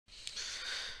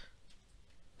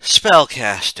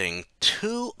Spellcasting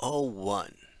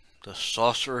 201, the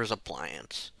Sorcerer's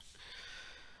Appliance.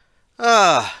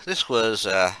 This was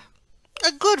a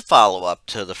good follow-up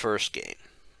to the first game.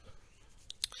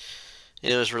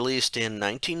 It was released in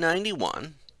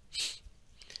 1991,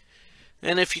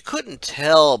 and if you couldn't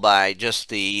tell by just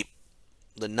the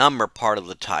number part of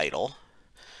the title,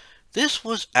 this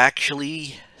was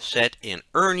actually set in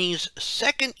Ernie's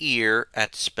second year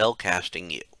at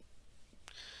Spellcasting U.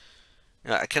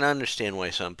 Now, I can understand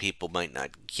why some people might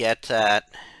not get that.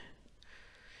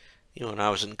 You know, when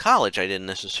I was in college, I didn't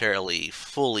necessarily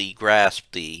fully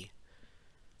grasp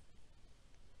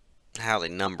how they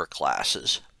number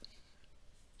classes.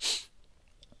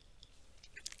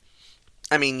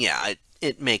 I mean, yeah,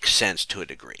 it makes sense to a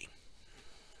degree.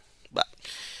 But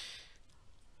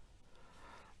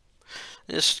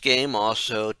this game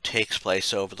also takes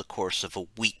place over the course of a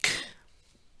week.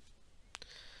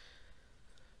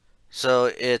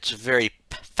 So it's a very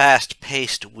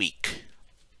fast-paced week.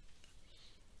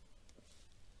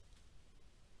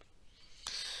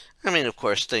 I mean, of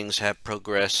course, things have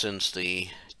progressed since the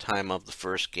time of the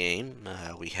first game.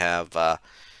 We have the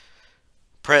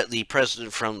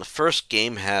president from the first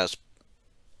game has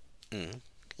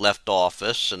left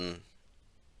office, and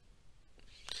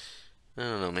I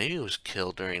don't know, maybe he was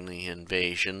killed during the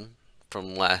invasion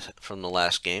from the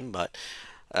last game. But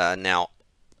now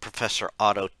Professor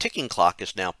Otto Ticking Clock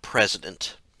is now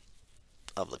president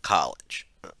of the college,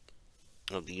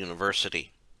 of the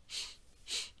university.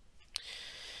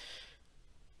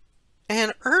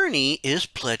 And Ernie is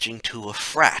pledging to a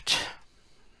frat.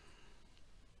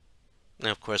 Now,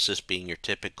 of course, this being your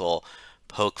typical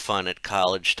poke fun at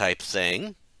college type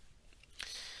thing.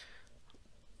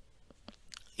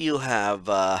 You have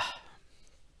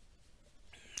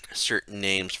certain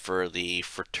names for the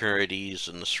fraternities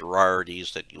and the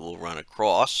sororities that you will run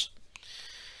across.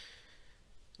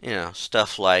 You know,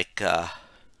 stuff like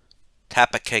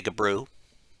Tap a Keg of Brew,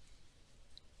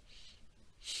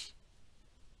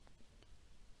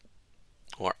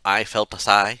 or I Felt a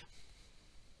Sigh.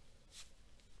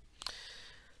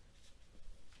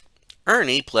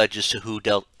 Ernie pledges to Who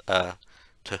Dealt a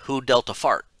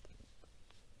Fart.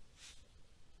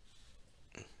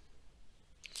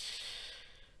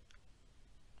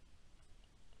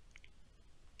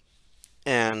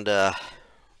 And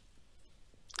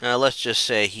let's just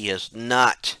say he is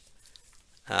not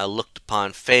looked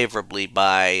upon favorably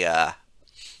by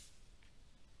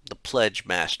the pledge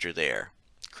master there,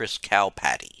 Chris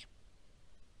Cowpatty.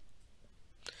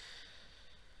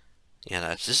 Yeah,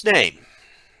 that's his name.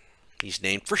 He's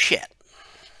named for shit.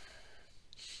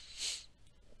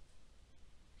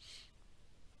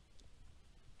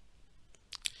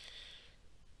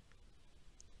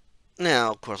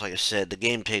 Now, of course, like I said, the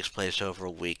game takes place over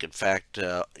a week. In fact,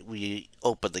 we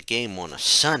open the game on a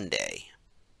Sunday,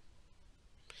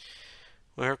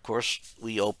 where, of course,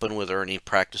 we open with Ernie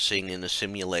practicing in a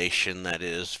simulation that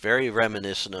is very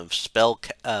reminiscent of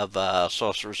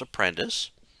Sorcerer's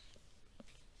Apprentice.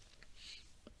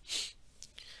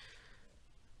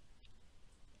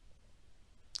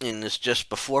 And it's just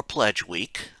before Pledge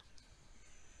Week,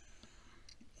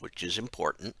 which is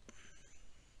important.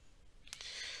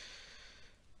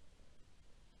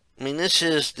 I mean, this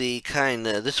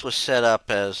was set up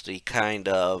as the kind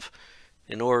of,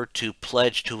 in order to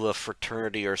pledge to a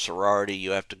fraternity or sorority,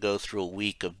 you have to go through a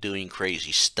week of doing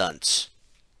crazy stunts.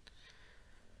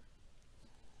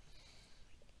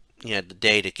 You had the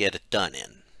day to get it done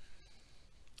in.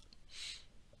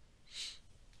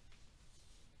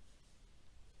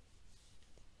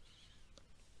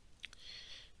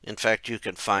 In fact, you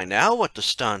can find out what the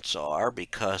stunts are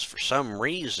because for some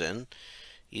reason,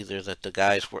 either that the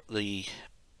guys were the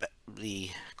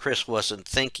Chris wasn't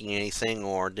thinking anything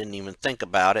or didn't even think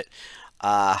about it.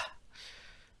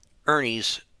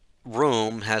 Ernie's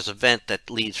room has a vent that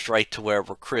leads right to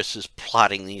wherever Chris is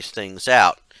plotting these things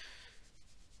out.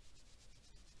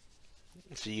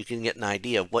 So you can get an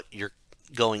idea of what you're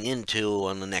going into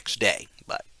on the next day.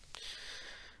 But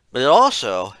it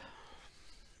also,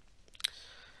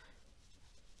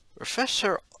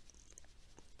 Professor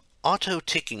Otto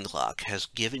Ticking Clock has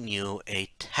given you a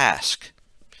task.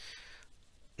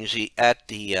 You see, at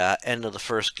the end of the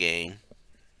first game,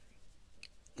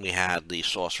 we had the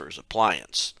Sorcerer's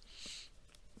Appliance.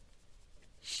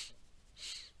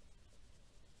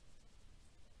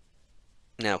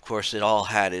 Now, of course, it all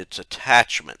had its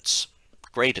attachments,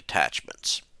 great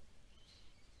attachments.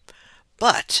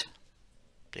 But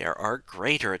there are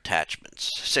greater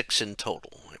attachments, 6 in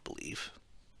total, I believe.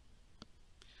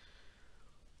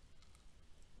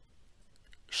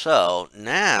 So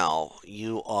now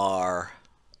you are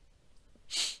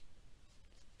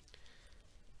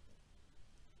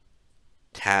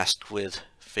tasked with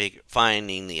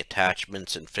finding the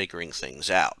attachments and figuring things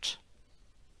out.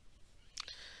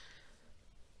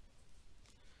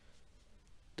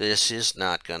 This is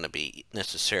not going to be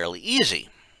necessarily easy.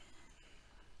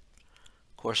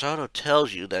 Of course, Otto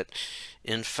tells you that,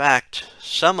 in fact,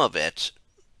 some of it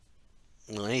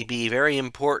may be very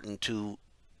important to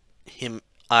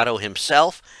Otto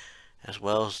himself, as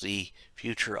well as the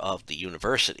future of the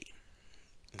university.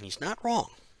 And he's not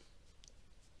wrong.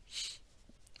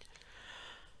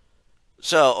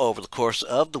 So, over the course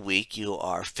of the week, you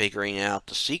are figuring out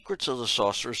the secrets of the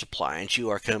Sorcerer's Appliance. You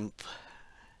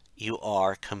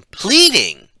are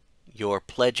completing your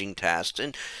pledging tasks.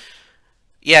 And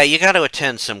yeah, you got to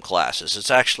attend some classes.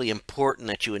 It's actually important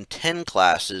that you attend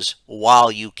classes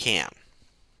while you can.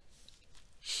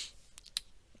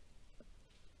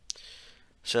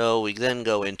 So we then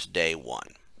go into day 1,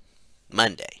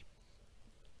 Monday.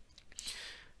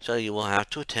 So you will have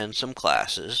to attend some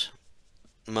classes.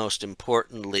 Most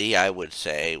importantly, I would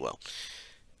say, well,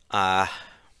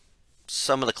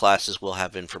 some of the classes will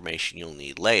have information you'll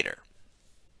need later.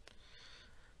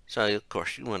 So, of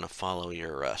course, you want to follow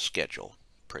your schedule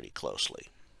pretty closely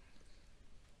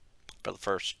for the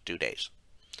first 2 days.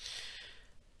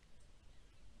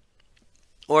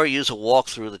 Or use a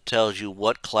walkthrough that tells you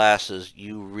what classes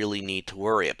you really need to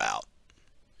worry about.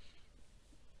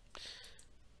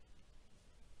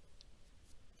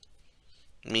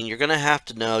 I mean, you're going to have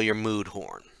to know your mood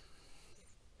horn.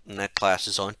 And that class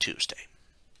is on Tuesday.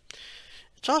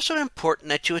 It's also important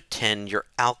that you attend your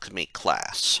alchemy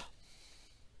class,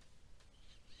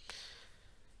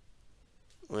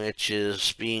 which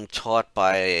is being taught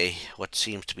by what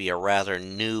seems to be a rather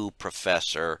new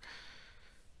professor,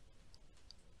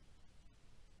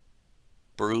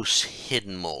 Bruce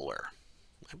Hiddenmoller.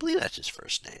 I believe that's his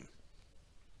first name.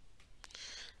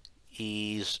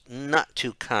 He's not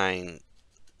too kind,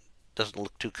 doesn't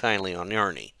look too kindly on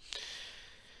Ernie.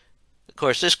 Of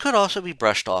course, this could also be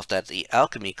brushed off that the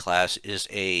alchemy class is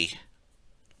a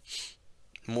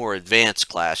more advanced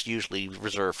class, usually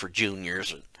reserved for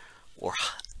juniors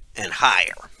and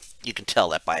higher. You can tell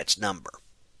that by its number.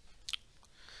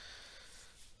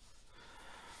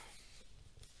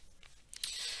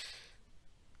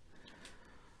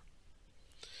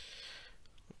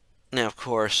 Now, of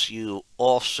course,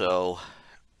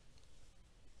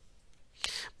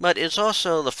 but it's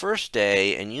also the first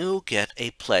day, and you get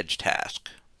a pledge task.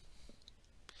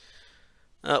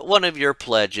 One of your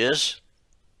pledges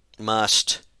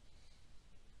must,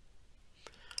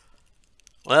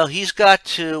 well, he's got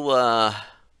to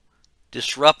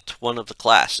disrupt one of the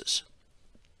classes.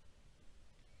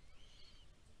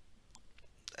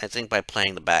 I think by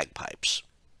playing the bagpipes.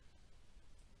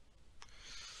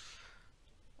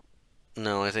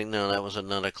 No, that was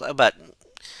another class. But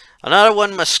another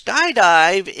one must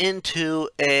skydive into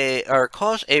or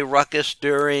cause a ruckus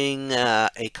during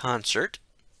a concert.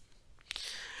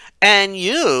 And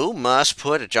you must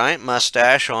put a giant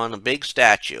mustache on a big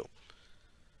statue.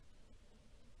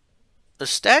 A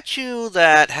statue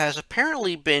that has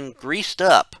apparently been greased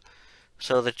up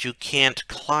so that you can't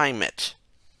climb it.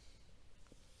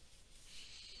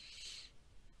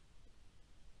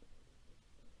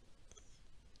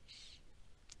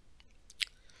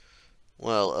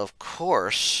 Well, of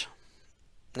course,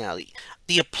 now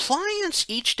the appliance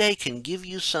each day can give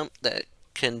you that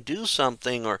can do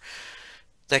something or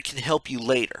that can help you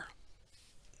later,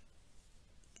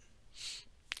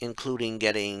 including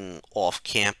getting off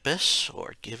campus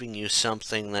or giving you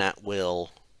something that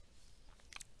will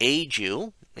aid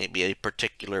you, maybe a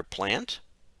particular plant,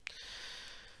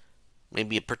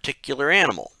 maybe a particular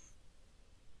animal.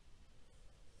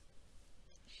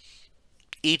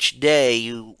 Each day,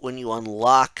 when you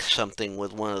unlock something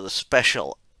with one of the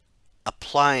special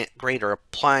adapters,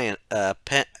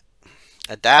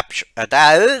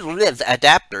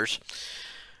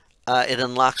 it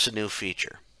unlocks a new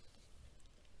feature.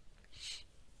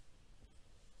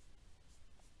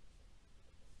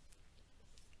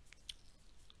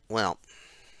 Well,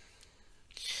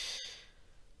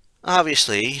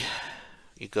 obviously,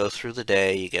 you go through the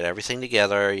day, you get everything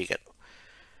together, you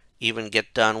even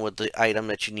get done with the item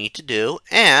that you need to do,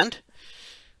 and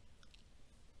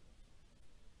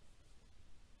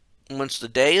once the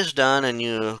day is done, and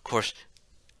you, of course,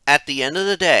 at the end of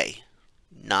the day,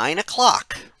 9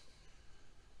 o'clock,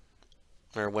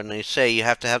 or when they say you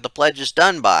have to have the pledges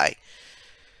done by,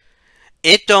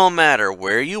 it don't matter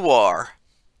where you are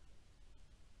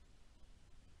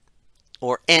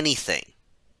or anything.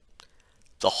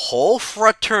 The whole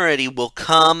fraternity will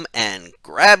come and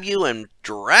grab you and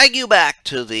drag you back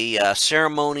to the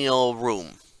ceremonial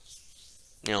room,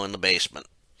 in the basement.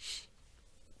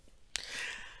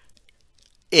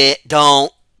 It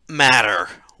don't matter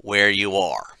where you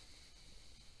are.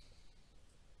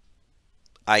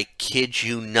 I kid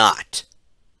you not.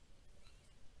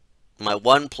 My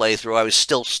one playthrough, I was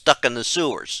still stuck in the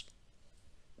sewers.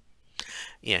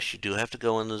 Yes, you do have to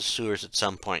go into the sewers at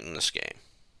some point in this game.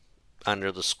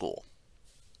 Under the school.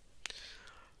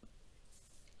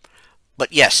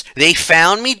 But yes, they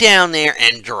found me down there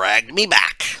and dragged me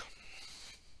back.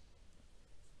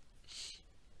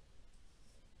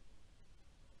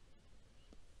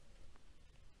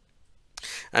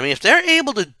 I mean, if they're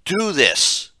able to do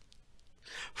this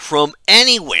from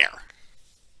anywhere,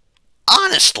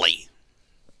 honestly,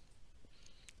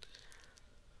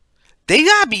 they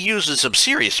gotta be using some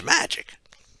serious magic.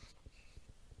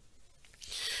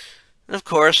 And of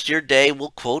course, your day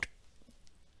will, quote,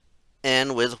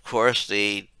 end with, of course,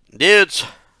 the dudes,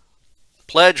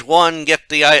 pledge 1, get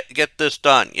this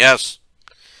done. Yes.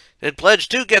 Did pledge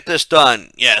 2 get this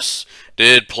done? Yes.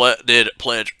 Did pledge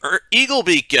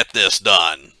Eaglebeak get this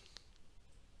done?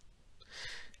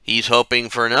 He's hoping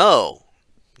for no.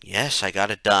 Yes, I got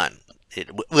it done.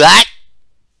 What?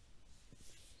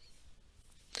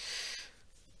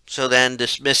 So then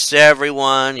dismiss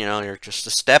everyone. You know, you're just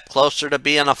a step closer to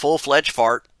being a full-fledged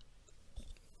fart.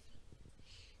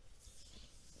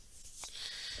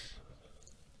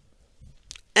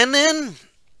 And then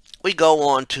we go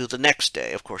on to the next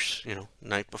day. Of course, you know,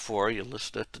 night before, you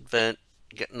list at the event,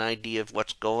 get an idea of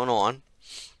what's going on.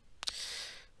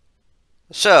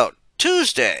 So,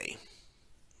 Tuesday,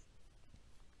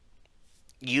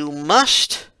 you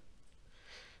must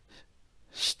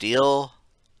steal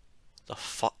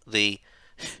the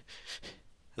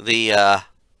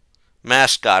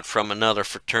mascot from another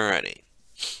fraternity.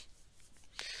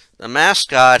 The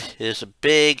mascot is a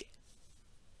big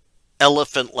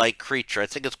elephant-like creature. I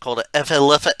think it's called an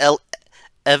elephant.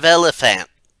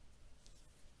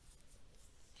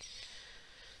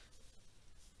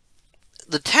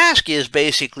 The task is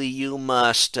basically you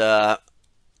must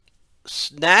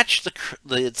snatch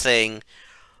the thing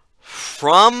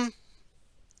from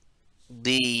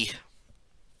the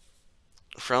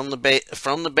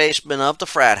basement of the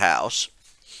frat house,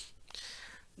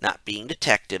 not being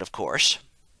detected, of course.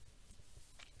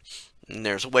 And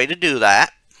there's a way to do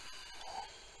that.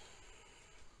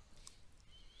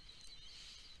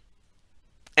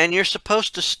 And you're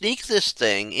supposed to sneak this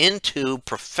thing into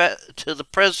to the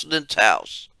president's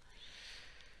house.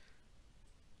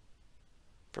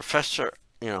 President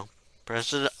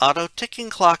Otto Ticking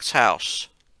Clock's house.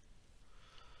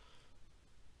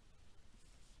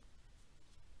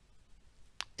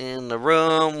 In the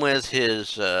room with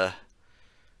his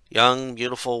young,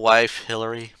 beautiful wife,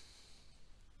 Hillary,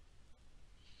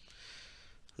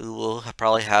 who will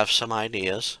probably have some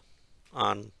ideas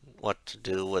on what to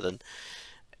do with an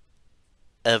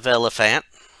elephant.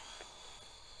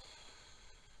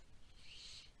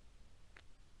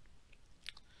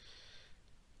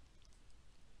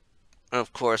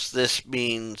 Of course, this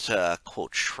means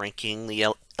quote shrinking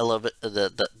the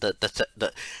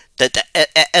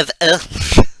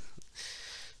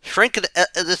shrinking.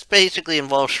 This basically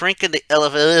involves shrinking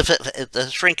the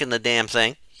shrinking the damn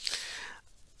thing,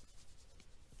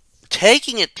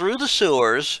 taking it through the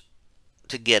sewers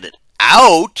to get it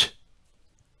out.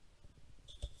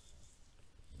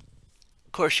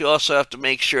 Of course, you also have to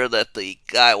make sure that the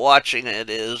guy watching it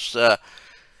is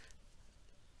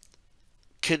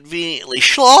conveniently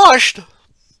sloshed.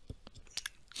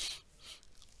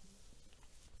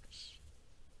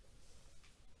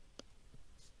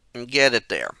 And get it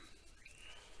there.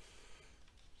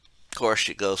 Of course,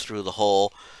 you go through the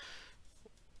whole.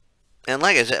 And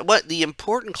like I said, what the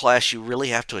important class you really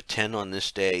have to attend on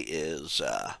this day is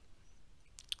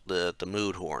the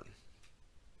mood horn.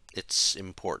 It's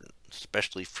important,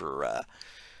 especially for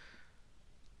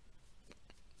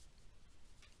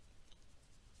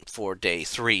day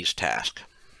 3's task.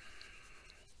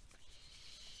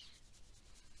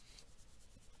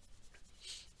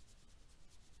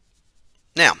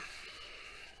 Now,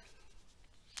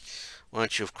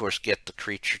 once you, of course, get the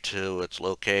creature to its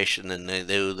location, then they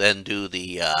then do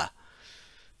the,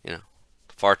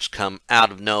 farts come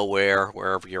out of nowhere,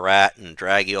 wherever you're at, and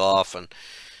drag you off, and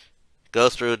go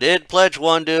through. Did Pledge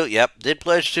 1 do? Yep. Did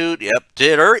Pledge 2? Yep.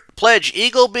 Did Pledge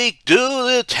Eaglebeak do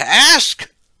the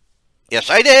task? Yes,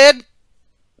 I did.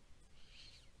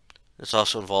 This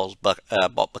also involves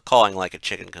cawing like a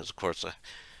chicken, because, of course, the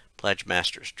Pledge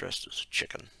Master is dressed as a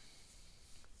chicken.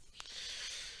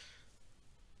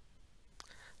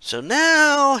 So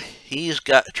now he's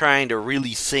trying to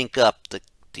really think up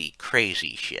the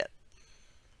crazy shit,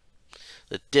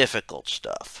 the difficult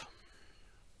stuff.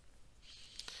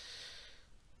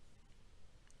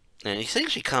 And he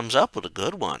thinks he comes up with a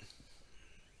good one.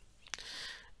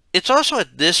 It's also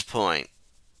at this point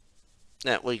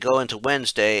that we go into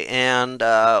Wednesday and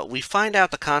we find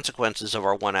out the consequences of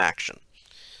our one action.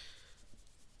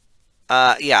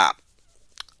 Yeah.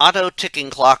 Otto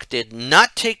Ticking Clock did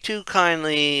not take too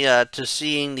kindly to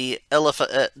seeing the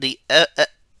elephant,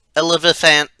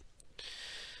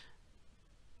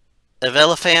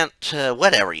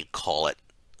 whatever you call it,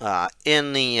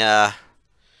 in the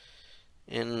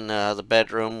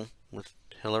bedroom with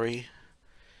Hillary.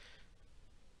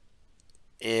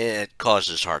 It caused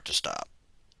his heart to stop.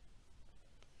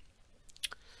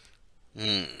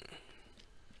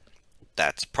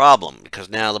 That's a problem, because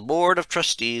now the Board of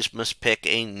Trustees must pick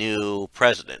a new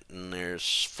president, and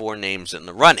there's 4 names in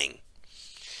the running.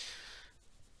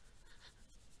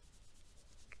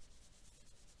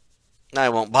 I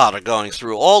won't bother going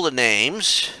through all the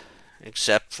names,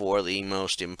 except for the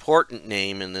most important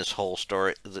name in this whole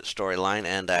storyline,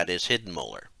 and that is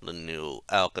Hiddenmuller, the new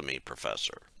alchemy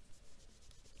professor.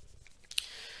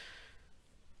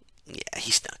 Yeah,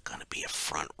 he's not going to be a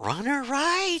front runner,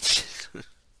 right?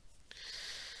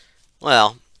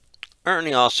 Well,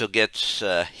 Ernie also gets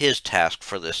his task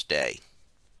for this day.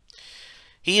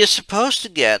 He is supposed to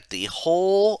get the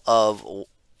whole of,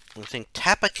 I think,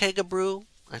 Tapakega Brew?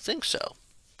 I think so.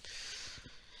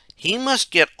 He must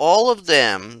get all of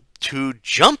them to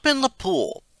jump in the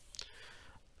pool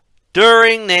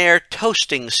during their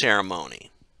toasting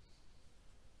ceremony.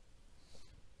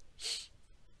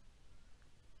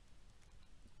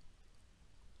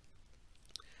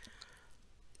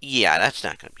 Yeah, that's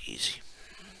not going to be easy.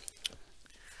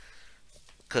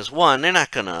 Because, one, they're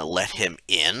not going to let him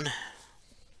in.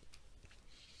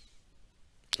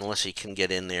 Unless he can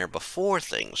get in there before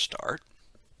things start.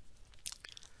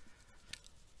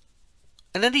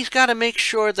 And then he's got to make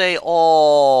sure they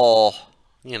all,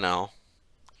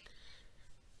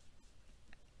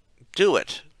 do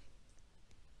it.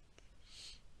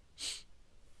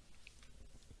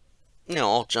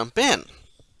 All jump in.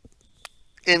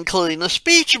 Including the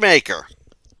speech maker.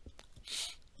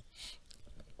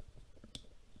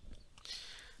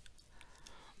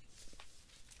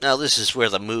 Now this is where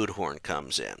the mood horn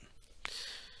comes in.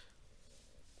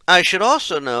 I should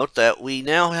also note that we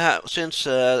now have, since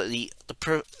the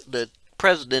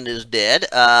president is dead,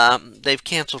 they've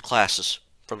canceled classes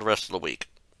for the rest of the week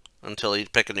until they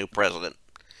pick a new president.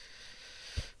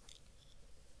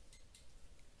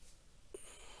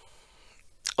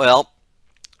 Well,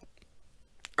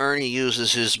 Ernie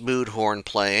uses his mood horn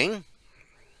playing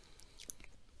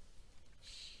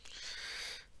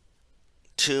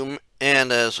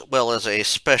and as well as a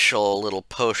special little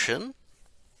potion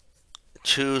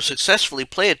to successfully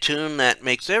play a tune that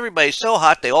makes everybody so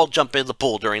hot they all jump in the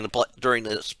pool during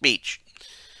the speech.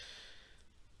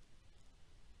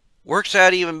 Works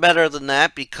out even better than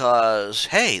that because,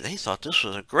 hey, they thought this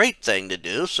was a great thing to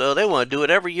do, so they want to do it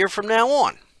every year from now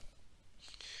on.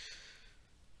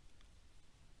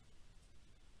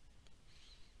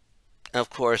 Of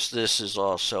course, this is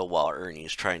also while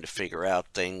Ernie's trying to figure out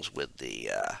things with the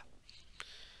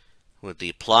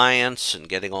appliance and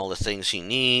getting all the things he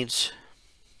needs.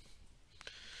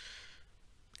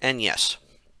 And yes,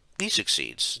 he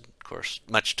succeeds. Of course,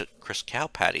 much to Chris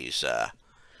Cowpatty's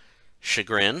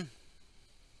chagrin.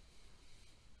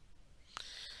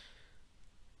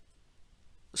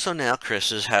 So now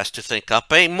Chris has to think up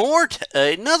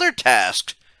another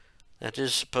task that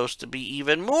is supposed to be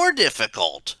even more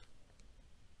difficult.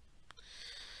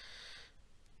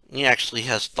 He actually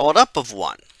has thought up of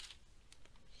one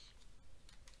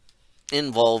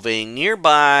involving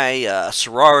nearby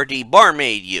sorority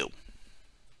barmaid you.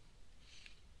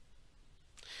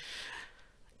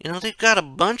 They've got a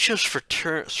bunch of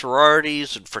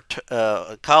sororities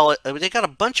and college. I mean, they've got a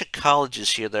bunch of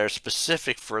colleges here that are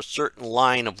specific for a certain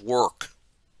line of work.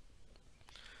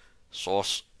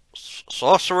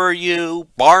 Sorcerer U,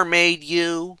 barmaid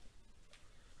U.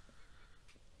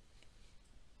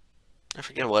 I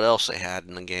forget what else they had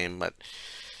in the game, but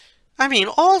I mean,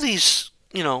 all these,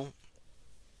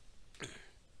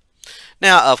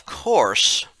 Now, of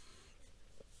course,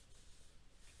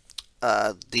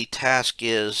 the task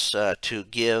is to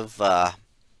give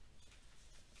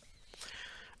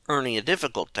Ernie a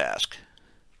difficult task.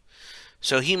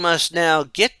 So he must now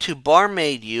get to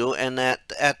Barmaid U, and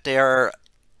at their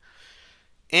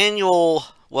annual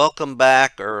welcome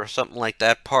back or something like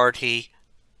that party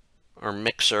or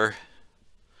mixer,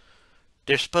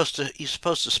 he's supposed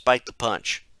to spike the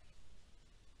punch.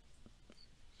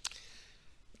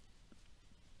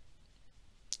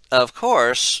 Of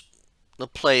course, the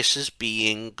place is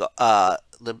being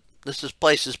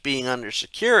place is being under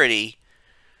security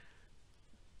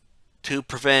to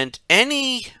prevent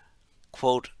any,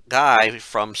 quote, guy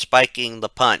from spiking the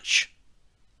punch.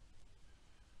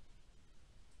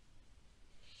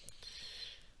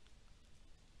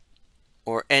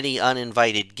 Or any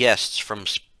uninvited guests from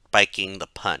spiking the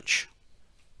punch.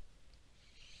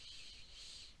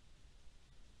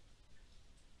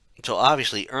 So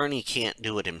obviously Ernie can't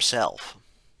do it himself.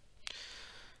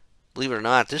 Believe it or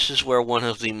not, this is where one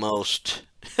of the most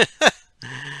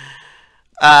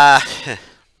uh,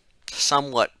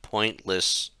 somewhat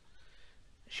pointless,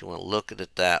 if you want to look at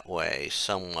it that way,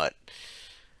 somewhat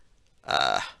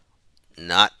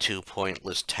not too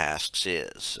pointless tasks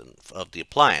is of the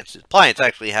appliance. The appliance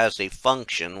actually has a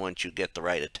function, once you get the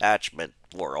right attachment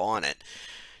for on it,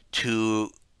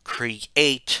 to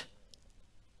create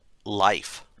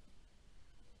life.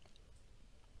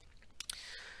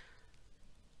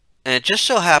 And it just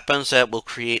so happens that we'll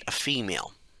create a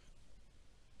female.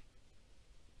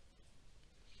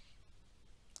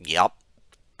 Yep,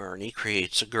 Ernie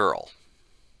creates a girl.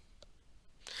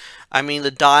 I mean,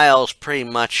 the dials pretty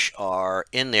much are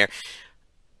in there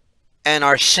and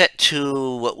are set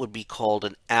to what would be called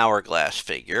an hourglass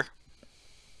figure.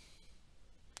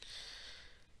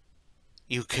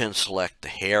 You can select the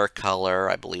hair color,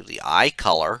 I believe the eye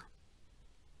color.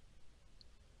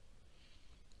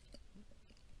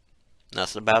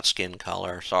 Nothing about skin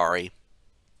color, sorry.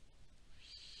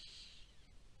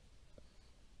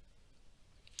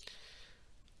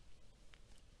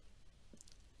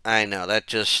 I know, that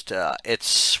just,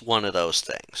 it's one of those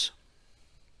things.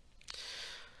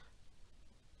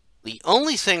 The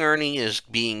only thing Ernie is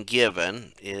being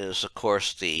given is, of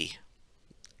course, the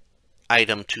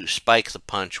item to spike the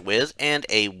punch with and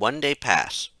a one-day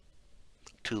pass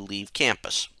to leave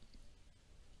campus.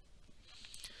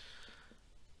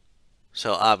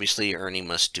 So obviously Ernie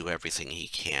must do everything he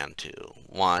can to,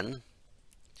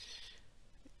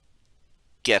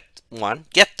 get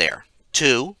there.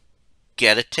 2,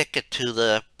 get a ticket to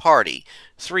the party.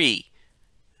 3,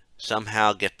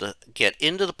 somehow get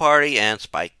into the party, and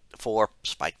 4,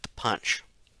 spike the punch.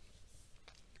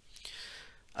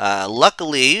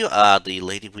 Luckily, the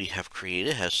lady we have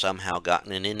created has somehow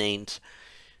gotten an inane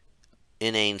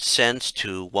sense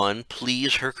to, 1,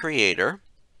 please her creator.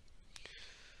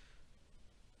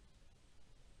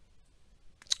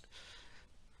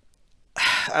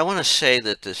 I want to say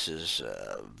that this is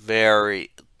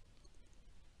very,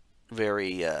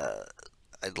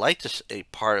 I'd like to say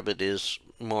part of it is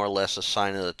more or less a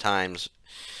sign of the times,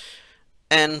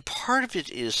 and part of it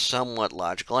is somewhat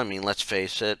logical. I mean, let's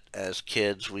face it, as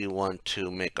kids, we want to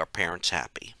make our parents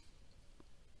happy.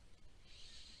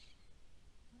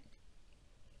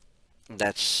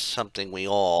 That's something we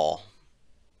all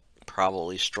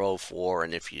probably strove for,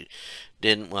 and if you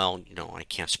didn't, well, you know, I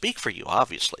can't speak for you,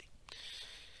 obviously.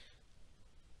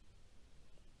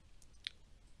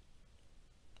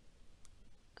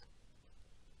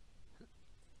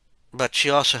 But she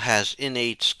also has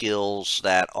innate skills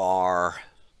that are,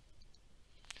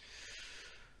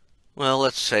 well,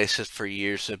 let's face it, for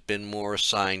years have been more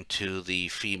assigned to the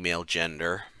female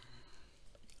gender.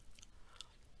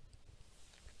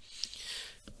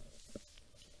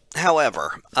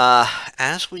 However,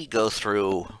 as we go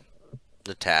through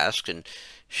the task, and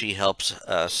she helps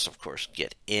us, of course,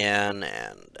 get in,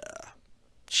 and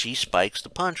she spikes the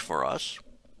punch for us.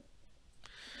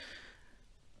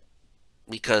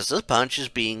 Because this punch is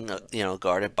being, you know,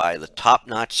 guarded by the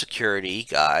top-notch security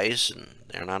guys, and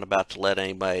they're not about to let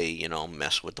anybody, you know,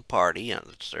 mess with the party. You know,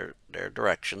 it's their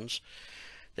directions.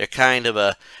 They're kind of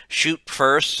a shoot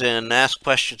first and ask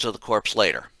questions of the corpse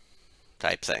later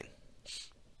type thing.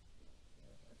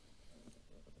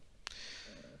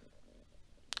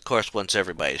 Of course, once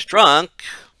everybody's drunk,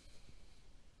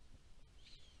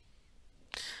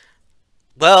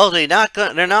 well, they're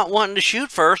not wanting to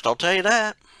shoot first, I'll tell you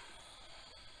that.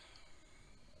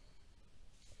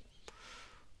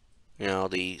 You know,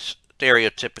 the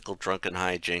stereotypical drunken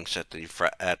hijinks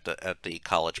at the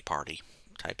college party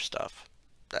type stuff.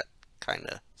 That kind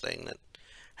of thing that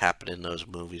happened in those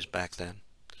movies back then.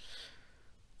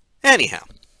 Anyhow,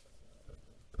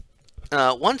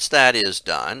 once that is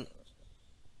done,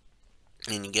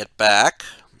 and you get back,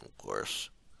 of course,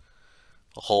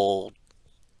 the whole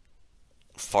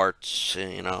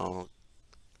farts, you know,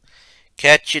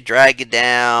 catch you, drag you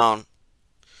down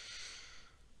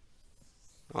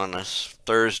on a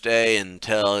Thursday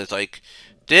until it's like,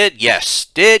 did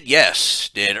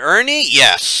Ernie,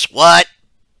 yes, what?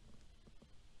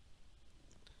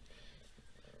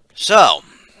 So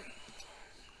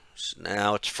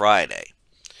now it's Friday.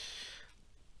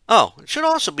 Oh, it should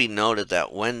also be noted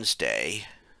that Wednesday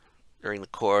during the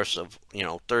course of,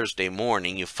 Thursday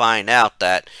morning, you find out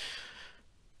that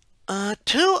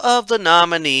two of the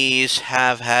nominees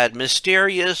have had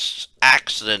mysterious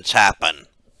accidents happen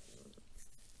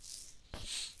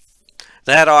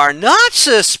that are not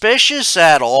suspicious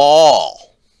at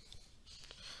all.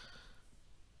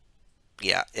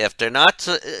 Yeah, if they're not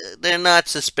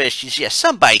suspicious. Yeah,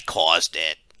 somebody caused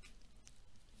it.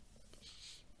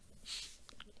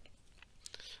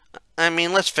 I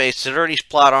mean, let's face it, Ernie's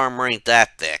plot armor ain't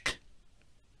that thick.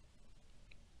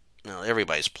 No,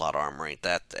 everybody's plot armor ain't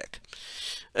that thick.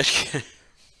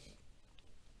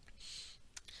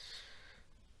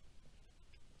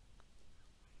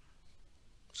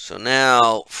 So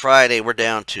now, Friday, we're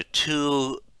down to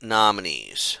two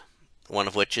nominees, one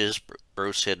of which is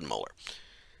Bruce Hiddenmuller.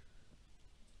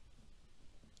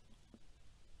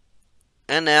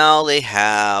 And now they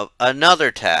have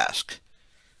another task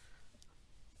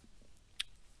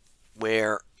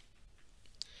where,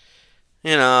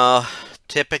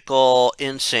 typical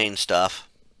insane stuff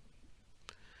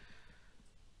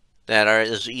that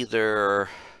is either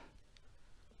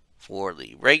for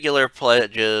the regular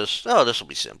pledges. Oh, this will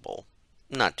be simple.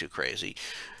 Not too crazy.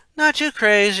 Not too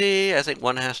crazy. I think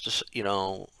one has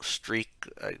to, streak,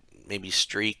 maybe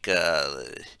streak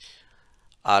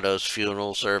Otto's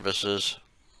funeral services.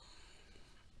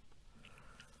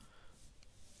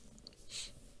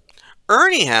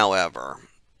 Ernie, however,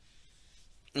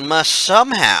 must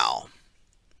somehow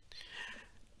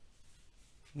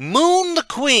moon the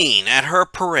Queen at her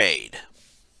parade.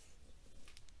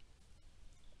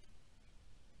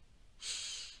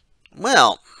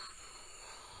 Well,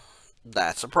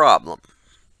 that's a problem.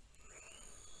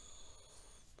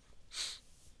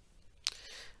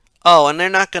 Oh, and they're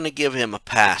not going to give him a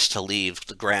pass to leave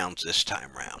the grounds this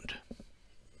time round.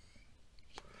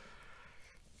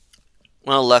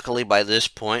 Well, luckily by this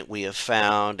point we have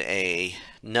found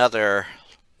another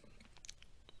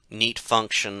neat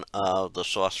function of the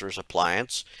Sorcerer's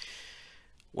Appliance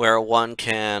where one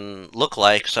can look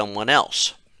like someone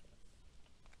else.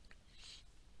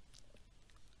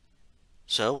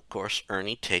 So, of course,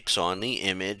 Ernie takes on the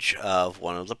image of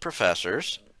one of the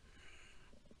professors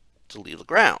to leave the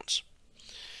grounds.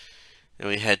 And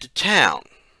we head to town.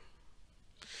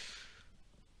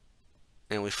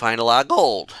 And we find a lot of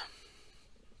gold.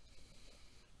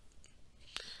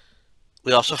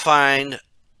 We also find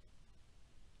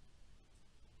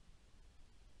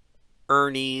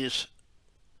Ernie's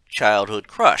childhood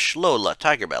crush, Lola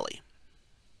Tigerbelly.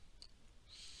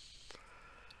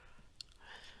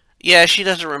 Yeah, she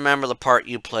doesn't remember the part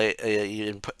you play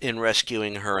in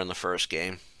rescuing her in the first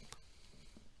game.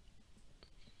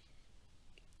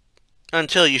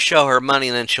 Until you show her money,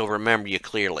 and then she'll remember you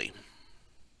clearly.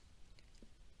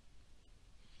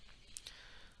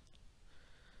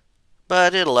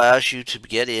 But it allows you to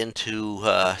get in to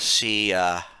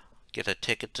get a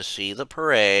ticket to see the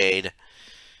parade.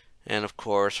 And of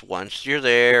course, once you're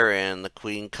there and the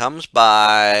Queen comes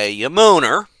by, you moon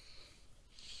her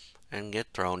and get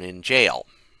thrown in jail.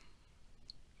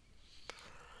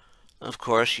 Of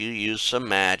course, you use some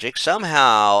magic.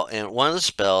 Somehow, and one of the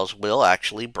spells will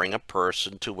actually bring a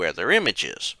person to where their image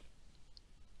is.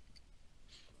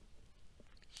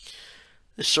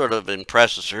 This sort of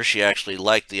impresses her. She actually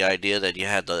liked the idea that you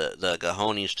had the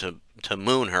cojones to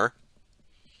moon her.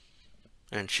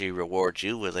 And she rewards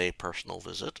you with a personal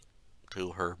visit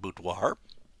to her boudoir.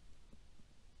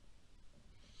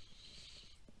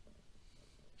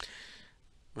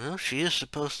 Well, she is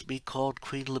supposed to be called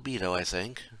Queen Libido, I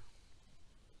think.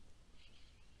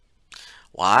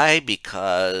 Why?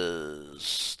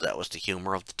 Because that was the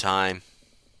humor of the time.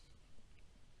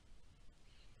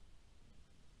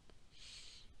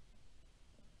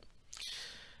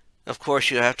 Of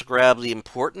course, you have to grab the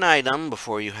important item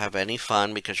before you have any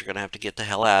fun, because you're going to have to get the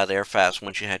hell out of there fast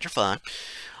once you had your fun.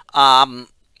 And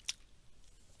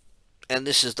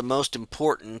this is the most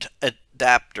important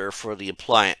adapter for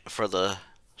the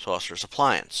Sorcerer's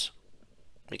Appliance,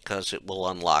 because it will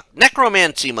unlock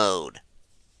Necromancy mode.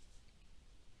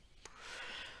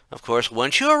 Of course,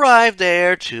 once you arrive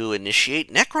there to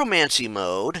initiate Necromancy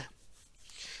mode,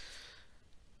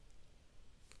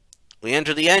 we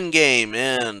enter the end game,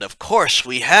 and of course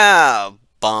we have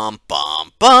bum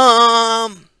bum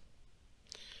bum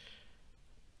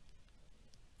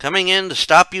coming in to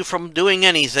stop you from doing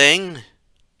anything.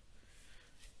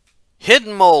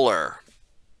 Hiddenmuller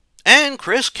and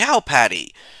Chris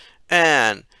Cowpatty,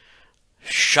 and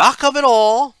shock of it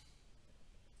all,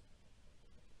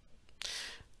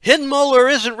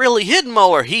 Hiddenmuller isn't really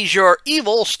Hiddenmuller. He's your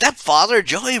evil stepfather,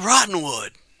 Joey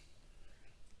Rottenwood.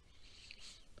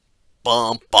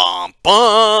 Bum, bum,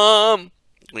 bum.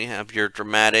 We have your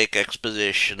dramatic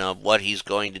exposition of what he's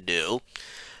going to do.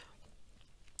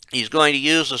 He's going to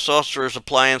use the Sorcerer's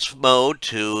Appliance mode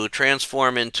to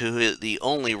transform into the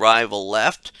only rival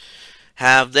left.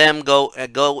 Have them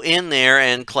go in there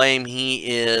and claim he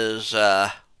is,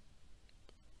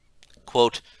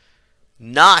 quote,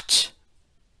 does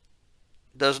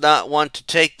not want to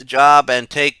take the job and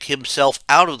take himself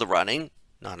out of the running.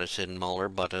 Not as Hidden Molar,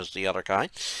 but as the other guy.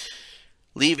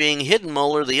 Leaving Hidden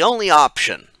Molar the only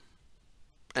option.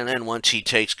 And then once he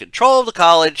takes control of the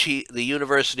college, the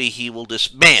university, he will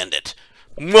disband it.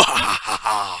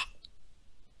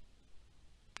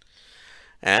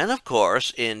 And of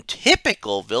course, in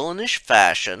typical villainish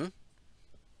fashion,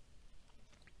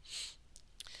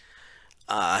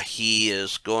 he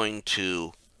is going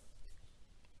to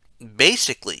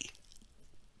basically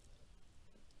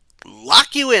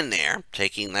lock you in there,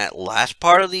 taking that last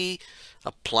part of the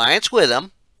appliance with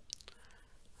him,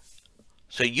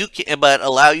 so you can, but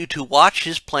allow you to watch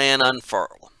his plan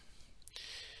unfurl.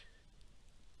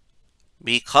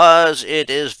 Because it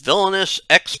is villainous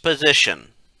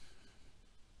exposition.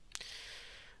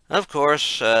 Of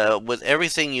course, with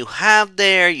everything you have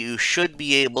there, you should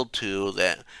be able to,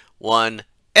 then, 1,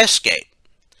 escape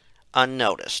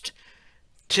unnoticed.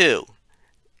 2,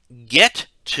 get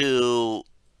to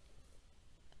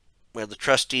where the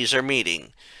trustees are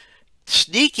meeting.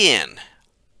 Sneak in.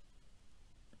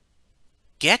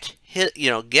 Get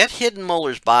Hidden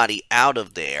Molar's body out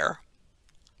of there,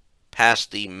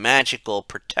 past the magical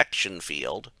protection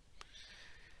field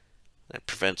that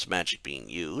prevents magic being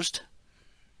used.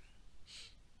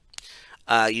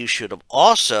 You should have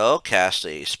also cast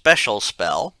a special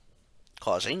spell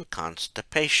causing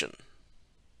constipation.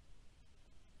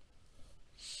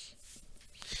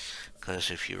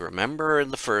 Because if you remember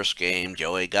in the first game,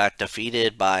 Joey got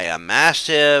defeated by a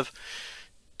massive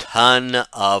ton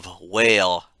of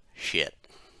whale shit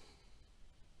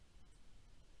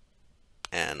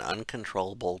and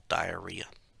uncontrollable diarrhea.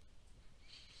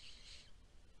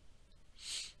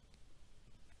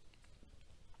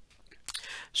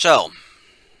 So,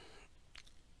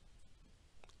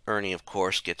 Ernie, of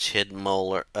course, gets Hidden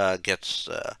Molar, will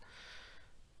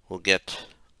get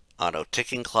auto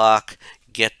ticking clock,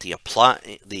 get the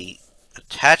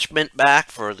attachment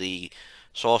back for the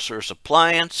Sorcerer's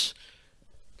Appliance.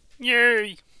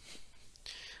 Yay!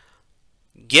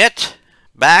 Get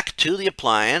back to the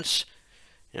appliance,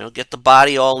 get the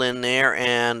body all in there,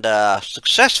 and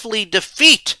successfully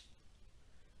defeat.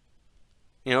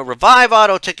 Revive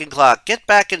auto ticking clock. Get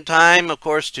back in time, of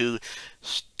course, to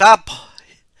stop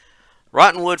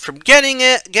Rottenwood from getting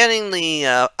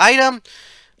the item.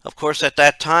 Of course, at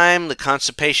that time, the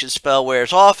constipation spell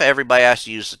wears off. Everybody has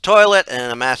to use the toilet,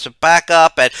 and a massive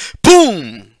backup, and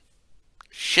boom!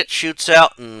 Shit shoots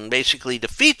out and basically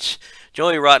defeats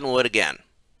Joey Rottenwood again.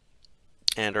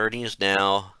 And Ernie is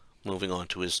now moving on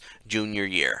to his junior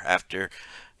year after,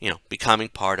 becoming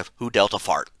part of Who Dealt a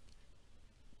Fart.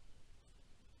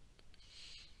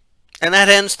 And that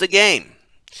ends the game.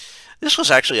 This was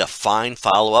actually a fine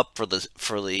follow-up to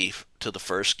the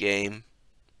first game.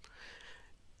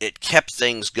 It kept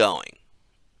things going.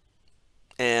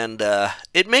 And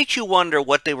it makes you wonder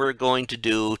what they were going to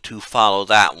do to follow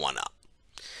that one up.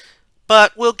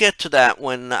 But we'll get to that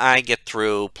when I get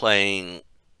through playing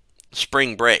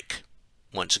Spring Break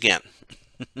once again.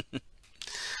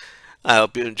 I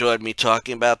hope you enjoyed me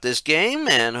talking about this game,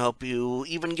 and hope you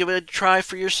even give it a try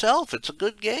for yourself. It's a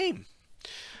good game.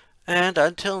 And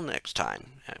until next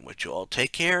time, I wish you all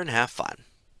take care and have fun.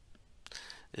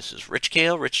 This is Rich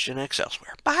Kale, Rich Gen X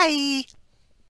Elsewhere. Bye!